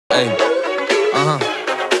Hey,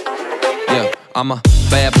 yeah, I'm a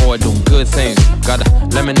bad boy doing good things. Got a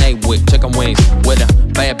lemonade with chicken wings. With a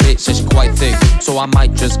bad bitch and she quite thick. So I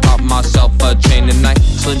might just pop myself a chain tonight.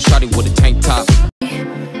 Slim shawty with a tank top.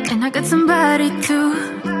 And I got somebody too.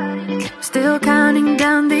 Still counting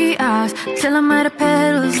down the hours till I'm at the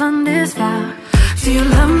pedals on this flower. Do you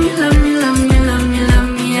love me, love me, love me, love me, love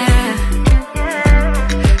me, yeah?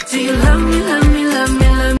 Do you love me, love me, love me,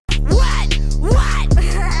 love me? What?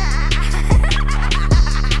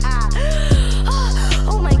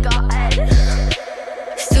 Oh my god.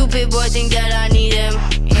 Stupid boy think that I need him.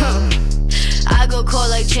 I go cold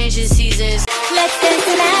like changing seasons. Let's dance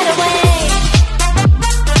the night away.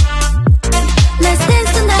 Let's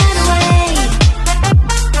dance the night away.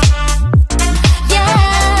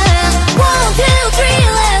 Yeah. 1, 2, 3,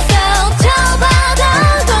 let's go. 저봐도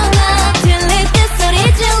동안 들릴 때 소리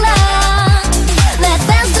질러. Let's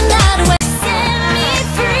dance the night away. Set me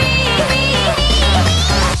free.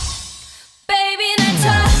 Baby 날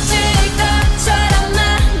터질 것처럼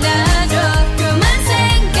만나줘. 그만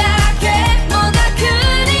생각해 뭐가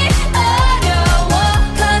그리 어려워.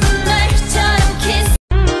 거짓말처럼 kiss.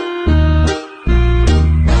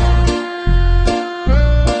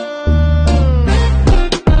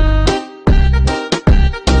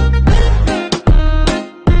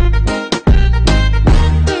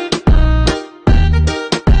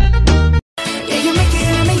 Yeah, you make it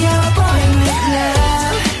on me, you're a boy with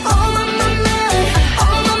love. Oh my mind,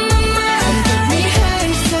 oh my mind. Get me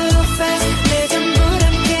high so fast. 내 전부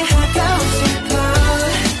함께 하고 싶어.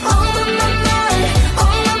 Oh my mind,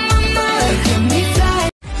 oh my mind. Get me fly.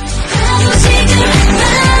 지금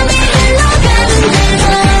마음이 흘러가는 대로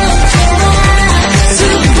수많은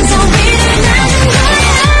소리를 나는 거야.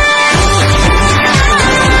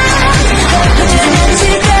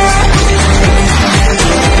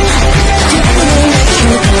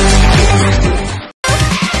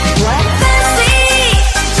 What fancy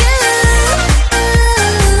you?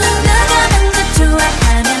 너가 먼저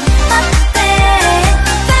좋아하면 어때?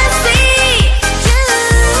 Fancy you.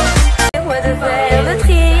 What a velvetri.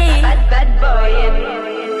 Bad boy.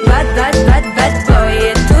 Bad boy.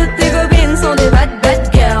 Toutes tes copines sont des bad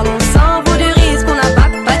girls. On s'en fout du risque, on n'a pas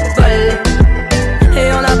de bol. Et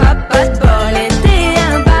on n'a pas de bol. Et t'es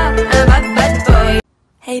un bad boy.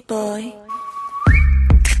 Hey boy.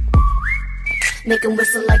 Make him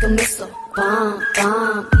whistle like a missile. Bomb,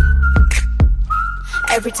 bomb.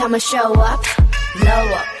 Every time I show up,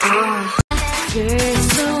 blow up.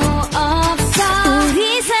 수 없어.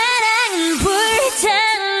 우리 사랑은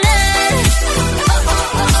불타는.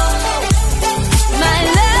 My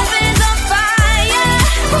love is on fire.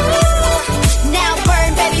 Now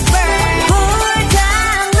burn, baby, burn.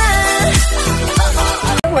 불타는.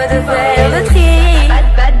 What a velvetri.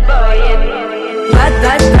 Bad boy. Bad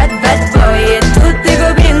boy. Toutes tes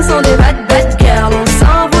copines sont des bad girls. On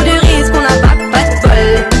s'en fout du risque, on n'a pas de bol.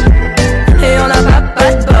 Et on n'a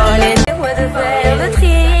pas de bol. Et what a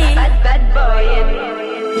velvetri. Bad boy.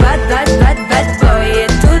 Bad boy.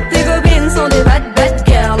 Toutes tes copines sont des bad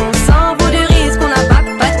girls. On s'en fout du risque, on n'a pas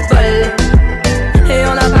de bol. Et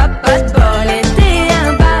on n'a pas de bol. Et t'es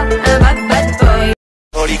un bad boy.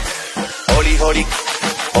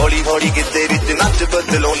 हौली के तेरी ते नच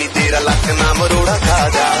बदलो नी तेरा luck ना मरोड़ा खा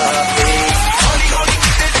जा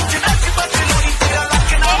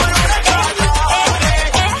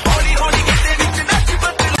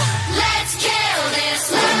Let's kill this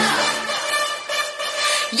love.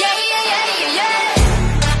 Yeah.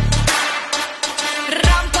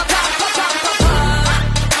 Ram pa pa pa pa pa pa.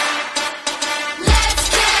 Let's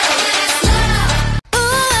kill this love.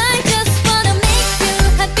 Oh, I just wanna make you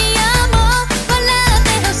happy. I'm all笑って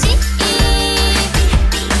ほしい。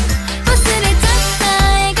忘れちゃった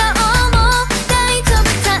笑顔も大丈夫。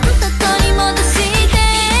ちゃんと取り戻して。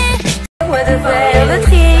What a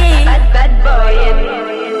velvetri. Bad boy.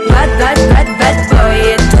 Bad boy.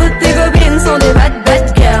 Toutes tes copines sont des bad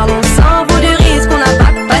girls. On s'en fout du risque, on n'a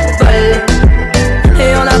pas de bol.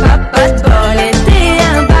 Et on n'a pas de bol. Et t'es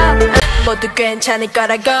un 모두 괜찮을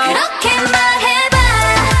거라고. 그렇게 말해봐.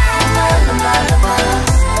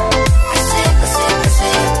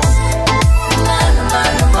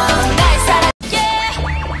 날 사랑. Yeah,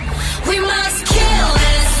 we must kill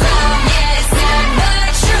this love. Yeah, it's not but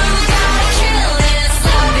true. Gotta kill this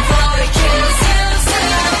love before it kills you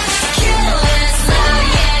too. Kill this love.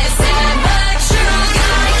 Yeah, it's not but true.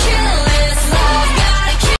 Gotta kill this love.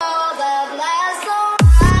 Gotta kill all that lasts on.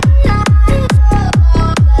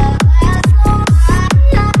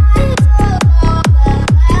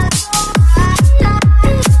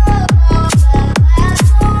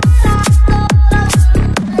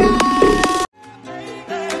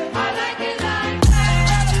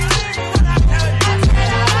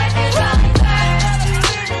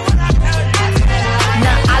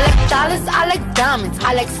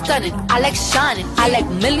 I like stunning, I like shining, I like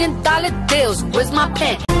 $1,000,000 deals. Where's my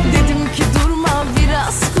pen? Dedim ki durma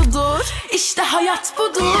biraz kudur, İşte hayat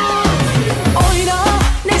budur. Oyna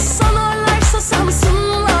ne sanarlarsa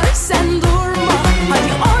sansınlar, sen durma.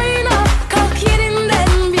 Hadi oyna kalk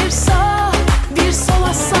yerinden, bir sağa bir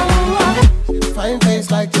sola salla. Fine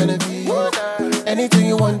face like Genevieve, anything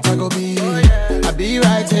you want I go be. I be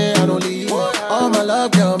right here, I don't leave. All my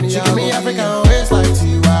love, girl, me, she give me African waist like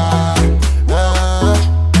Tiwa.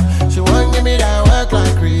 She want give me that work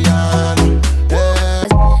like Rihanna.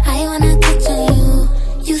 I wanna touch on you.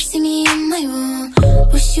 You see me in my room.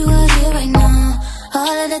 Wish you were here right now.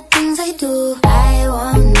 All of the things I do, I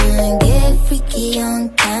wanna get freaky on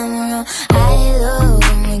camera. I love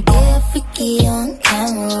when we get freaky on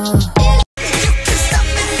camera.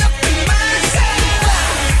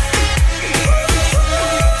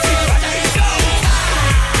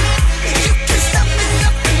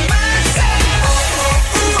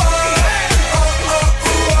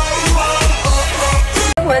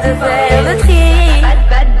 De faire le tri.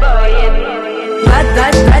 Bad boy.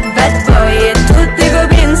 Bad boy. Toutes tes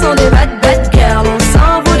copines sont des bad girls. On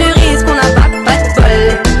s'en fout du risque, on n'a pas de bol.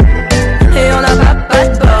 Et on n'a pas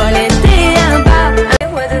de bol. Et t'es un bas.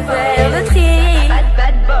 De faire le tri.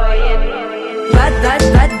 Bad boy. Bad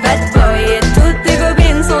boy. Toutes tes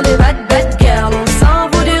copines sont des bad girls. On s'en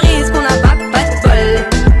fout du risque, on n'a pas de bol.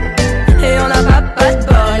 Et on n'a pas de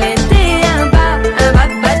bol. Et t'es un bad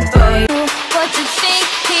boy. What you think?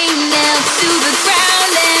 He knelt to the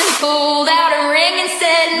ground and pulled out a ring and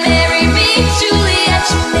said, marry me, Juliet,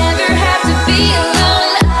 you never have to be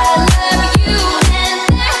alone. I love you and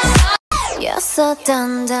that's all. You're so dun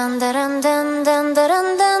dun dun dun dun dun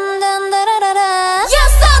dun dun dun dun dun.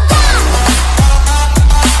 You're so dumb.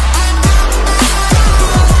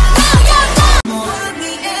 No, you're dumb. Put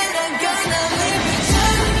me in a gun and leave me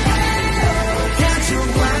too. Can't you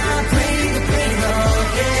wanna bring the pain on?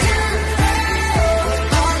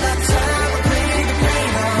 All the time, bring the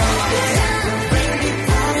pain on. Bring me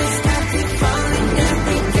promise, got me falling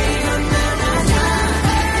every day another time.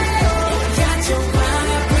 Can't you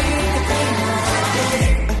wanna bring the pain on?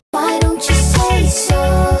 Why don't you say so?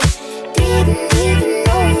 Didn't even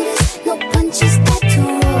notice. No punches that to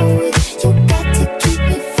roll with. You got to keep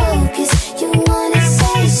me focused. You wanna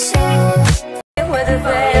say so? De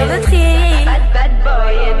faire le tri. Bad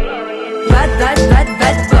boy. Bad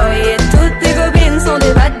boy. Toutes tes copines sont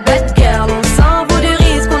des bad girls. On s'en fout du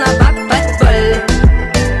risque, on n'a pas de bol.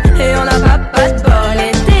 Et on n'a pas de bol.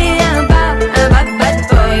 Et t'es un bad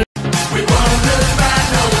boy. We won't look back,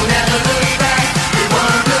 no, we'll never look back. We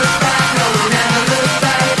won't look back, no, we'll never look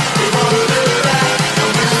back. We won't look back, no,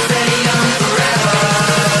 we'll stay young forever.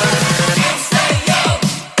 Stay young.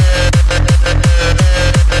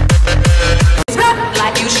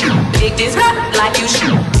 Like you shoot, lick this like you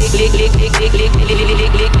shoot. Lick.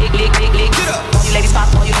 All you ladies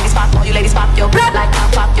pop, all you ladies pop, all you ladies pop your like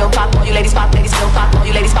pop your pop, all you ladies pop, ladies still pop, all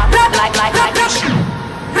you ladies pop like you shoot.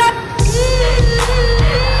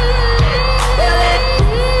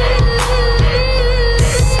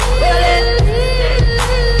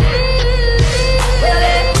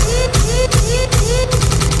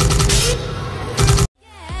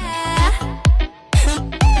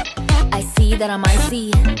 I see that I might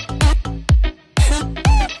see.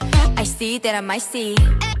 I see that I might see.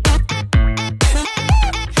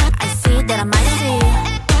 I see that I might see.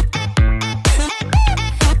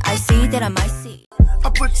 I see that I might see. I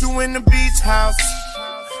put you in the beach house,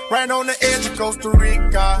 right on the edge of Costa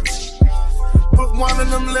Rica. Put one of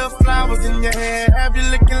them little flowers in your hair, have you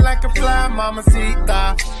looking like a fly,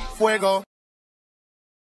 mamacita. Fuego.